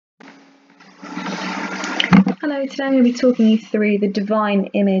Hello, today I'm going to be talking you through The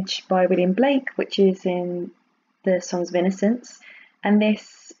Divine Image by William Blake, which is in the Songs of Innocence. And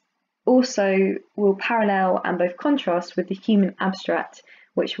this also will parallel and both contrast with the human abstract,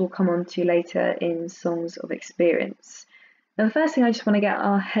 which we'll come on to later in Songs of Experience. Now, the first thing I just want to get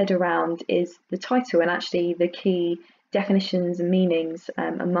our head around is the title and actually the key definitions and meanings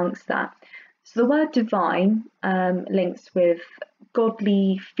amongst that. So the word divine links with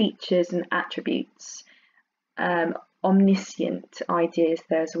godly features and attributes. Omniscient ideas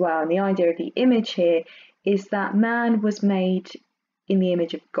there as well. And the idea of the image here is that man was made in the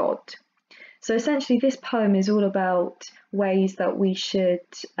image of God. So essentially this poem is all about ways that we should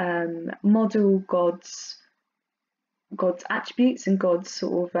model God's attributes and God's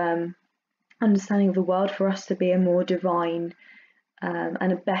sort of understanding of the world for us to be a more divine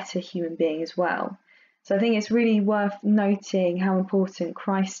and a better human being as well. So I think it's really worth noting how important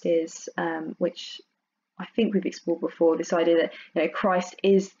Christ is, which I think we've explored before, this idea that Christ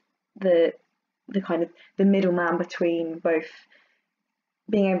is the kind of the middleman between both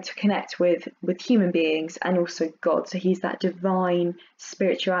being able to connect with human beings and also God. So he's that divine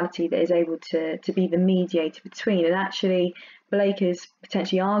spirituality that is able to be the mediator between. And actually Blake is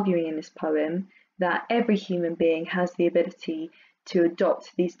potentially arguing in this poem that every human being has the ability to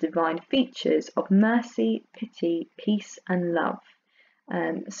adopt these divine features of mercy, pity, peace and love.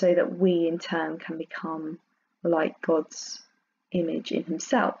 So that we in turn can become like God's image in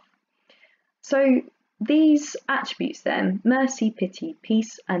himself. So these attributes then, mercy, pity,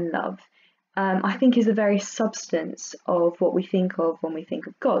 peace and love, I think is the very substance of what we think of when we think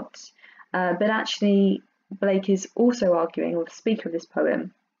of God. But actually Blake is also arguing, or the speaker of this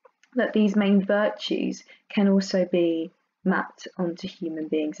poem, that these main virtues can also be mapped onto human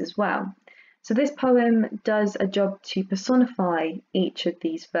beings as well. So this poem does a job to personify each of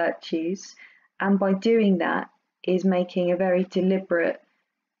these virtues, and by doing that is making a very deliberate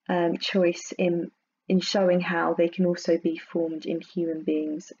choice in showing how they can also be formed in human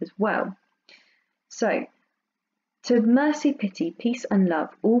beings as well. So, to mercy, pity, peace and love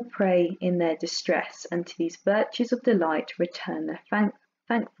all pray in their distress, and to these virtues of delight return their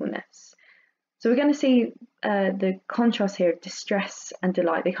thankfulness. So we're going to see the contrast here of distress and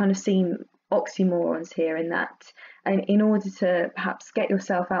delight. They kind of seem oxymorons here in that, and in order to perhaps get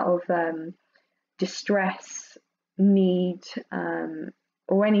yourself out of distress, need,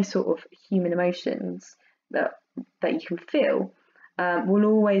 or any sort of human emotions that you can feel, will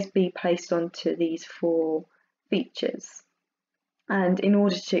always be placed onto these four features. And in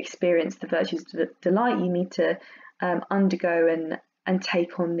order to experience the virtues of delight, you need to undergo and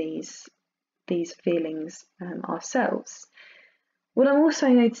take on these feelings ourselves. What I'm also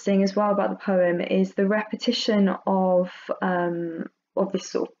noticing as well about the poem is the repetition of this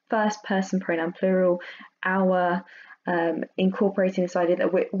sort of first person pronoun plural, our, incorporating this idea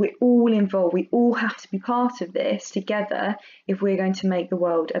that we're all involved, we all have to be part of this together if we're going to make the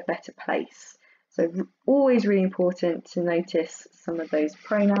world a better place. So always really important to notice some of those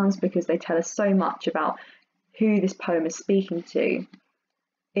pronouns because they tell us so much about who this poem is speaking to.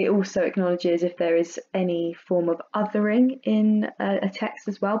 It also acknowledges if there is any form of othering in a text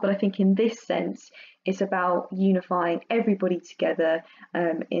as well, but I think in this sense it's about unifying everybody together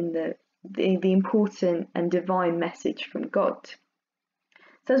in the important and divine message from God.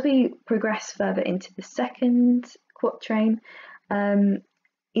 So as we progress further into the second quatrain,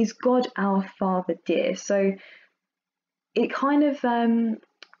 is God our Father dear? So it kind of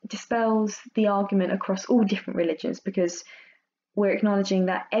dispels the argument across all different religions, because we're acknowledging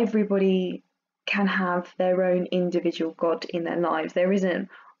that everybody can have their own individual God in their lives. There isn't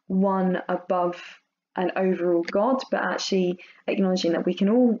one above an overall God, but actually acknowledging that we can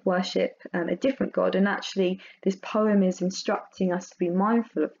all worship a different God. And actually this poem is instructing us to be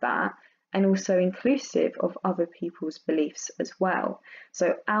mindful of that and also inclusive of other people's beliefs as well.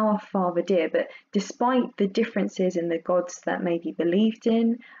 So our Father dear, but despite the differences in the gods that may be believed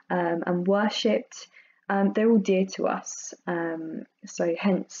in and worshipped, they're all dear to us, so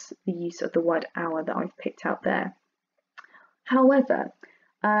hence the use of the word our that I've picked out there. However,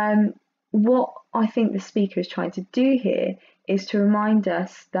 what I think the speaker is trying to do here is to remind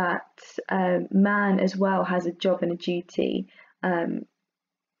us that man as well has a job and a duty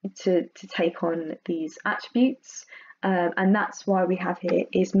to take on these attributes, and that's why we have here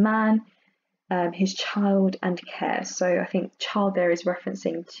is man, his child and care. So I think child there is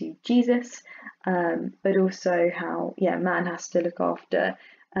referencing to Jesus, but also how man has to look after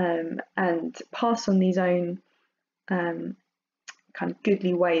and pass on these own kind of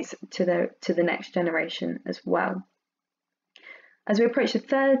goodly ways to the next generation as well. As we approach the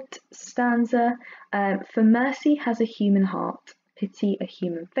third stanza, for mercy has a human heart, pity a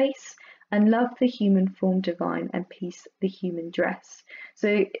human face, and love the human form divine, and peace the human dress.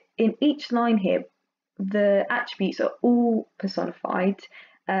 So in each line here, the attributes are all personified.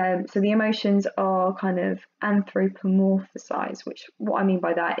 So the emotions are kind of anthropomorphized, which what I mean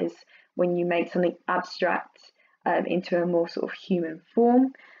by that is when you make something abstract into a more sort of human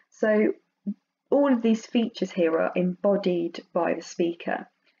form. So all of these features here are embodied by the speaker,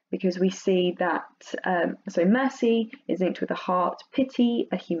 because we see that so mercy is linked with a heart, pity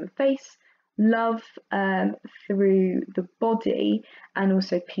a human face, love through the body, and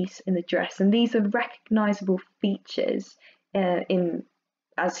also peace in the dress. And these are recognizable features in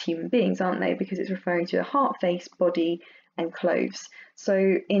as human beings, aren't they? Because it's referring to the heart, face, body, and clothes.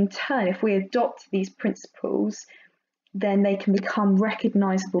 So in turn, if we adopt these principles, then they can become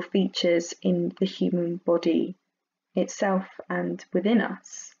recognizable features in the human body itself and within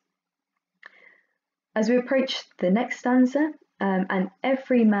us. As we approach the next stanza, and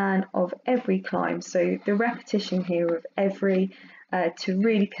every man of every clime, so the repetition here of every to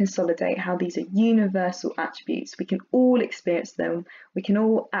really consolidate how these are universal attributes. We can all experience them, we can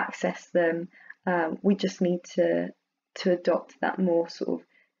all access them, we just need to adopt that more sort of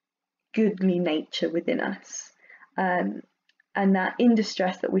goodly nature within us. And that in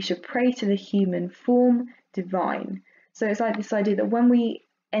distress that we should pray to the human form divine. So it's like this idea that when we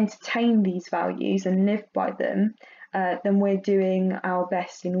entertain these values and live by them, then we're doing our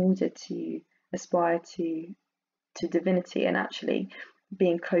best in order to aspire to divinity and actually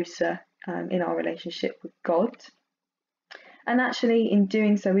being closer in our relationship with God. And actually in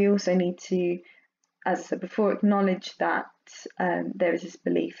doing so, we also need to, as I said before, acknowledge that there is this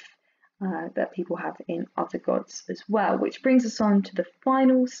belief that people have in other gods as well, which brings us on to the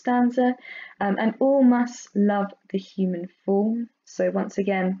final stanza, and all must love the human form. So once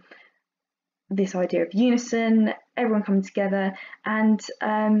again, this idea of unison, everyone coming together, and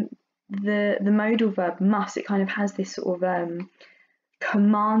the modal verb must, it kind of has this sort of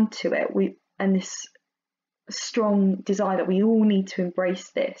command to it, and this strong desire that we all need to embrace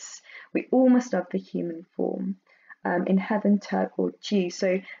this. We all must love the human form. In heaven, Turk or Jew.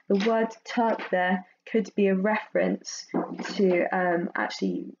 So the word Turk there could be a reference to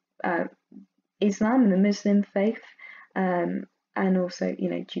actually Islam and the Muslim faith, and also, you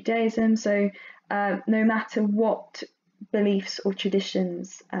know, Judaism. So no matter what beliefs or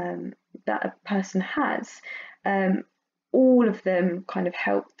traditions that a person has, all of them kind of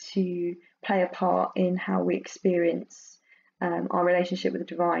help to play a part in how we experience our relationship with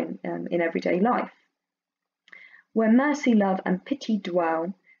the divine in everyday life. Where mercy, love, and pity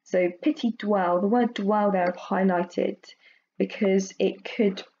dwell. So pity dwell, the word dwell there I've highlighted because it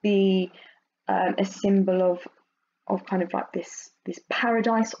could be a symbol of kind of like this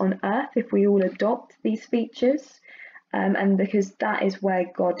paradise on earth if we all adopt these features, and because that is where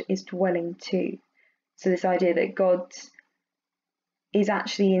God is dwelling too. So this idea that God is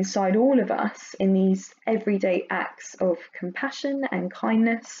actually inside all of us in these everyday acts of compassion and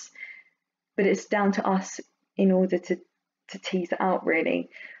kindness, but it's down to us in order to tease it out, really.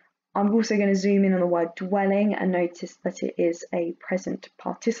 I'm also going to zoom in on the word dwelling and notice that it is a present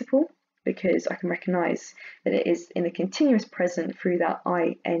participle, because I can recognise that it is in a continuous present through that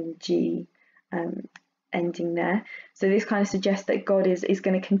ing ending there. So this kind of suggests that God is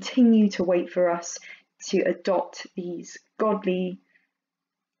going to continue to wait for us to adopt these godly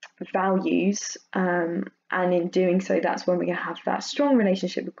values, and in doing so, that's when we're going to have that strong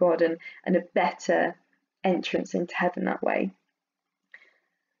relationship with God and a better entrance into heaven that way.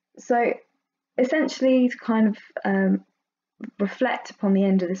 So essentially, to kind of reflect upon the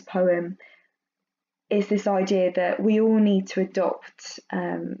end of this poem is this idea that we all need to adopt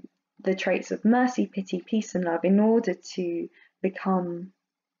the traits of mercy, pity, peace, and love in order to become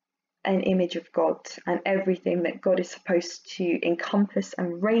an image of God and everything that God is supposed to encompass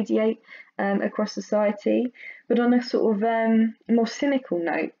and radiate across society. But on a sort of more cynical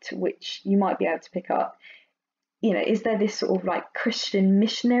note, which you might be able to pick up, you know, is there this sort of like Christian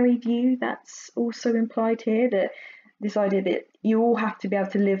missionary view that's also implied here, that this idea that you all have to be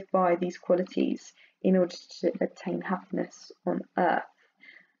able to live by these qualities in order to attain happiness on earth?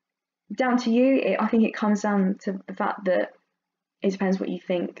 Down to you. I think it comes down to the fact that it depends what you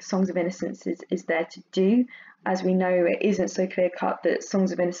think Songs of Innocence is there to do. As we know, it isn't so clear cut that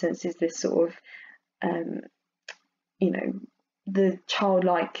Songs of Innocence is this sort of, you know, the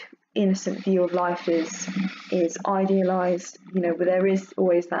childlike, innocent view of life is idealised. You know, but there is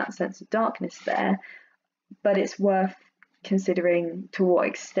always that sense of darkness there. But it's worth considering to what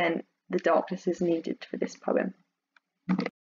extent the darkness is needed for this poem.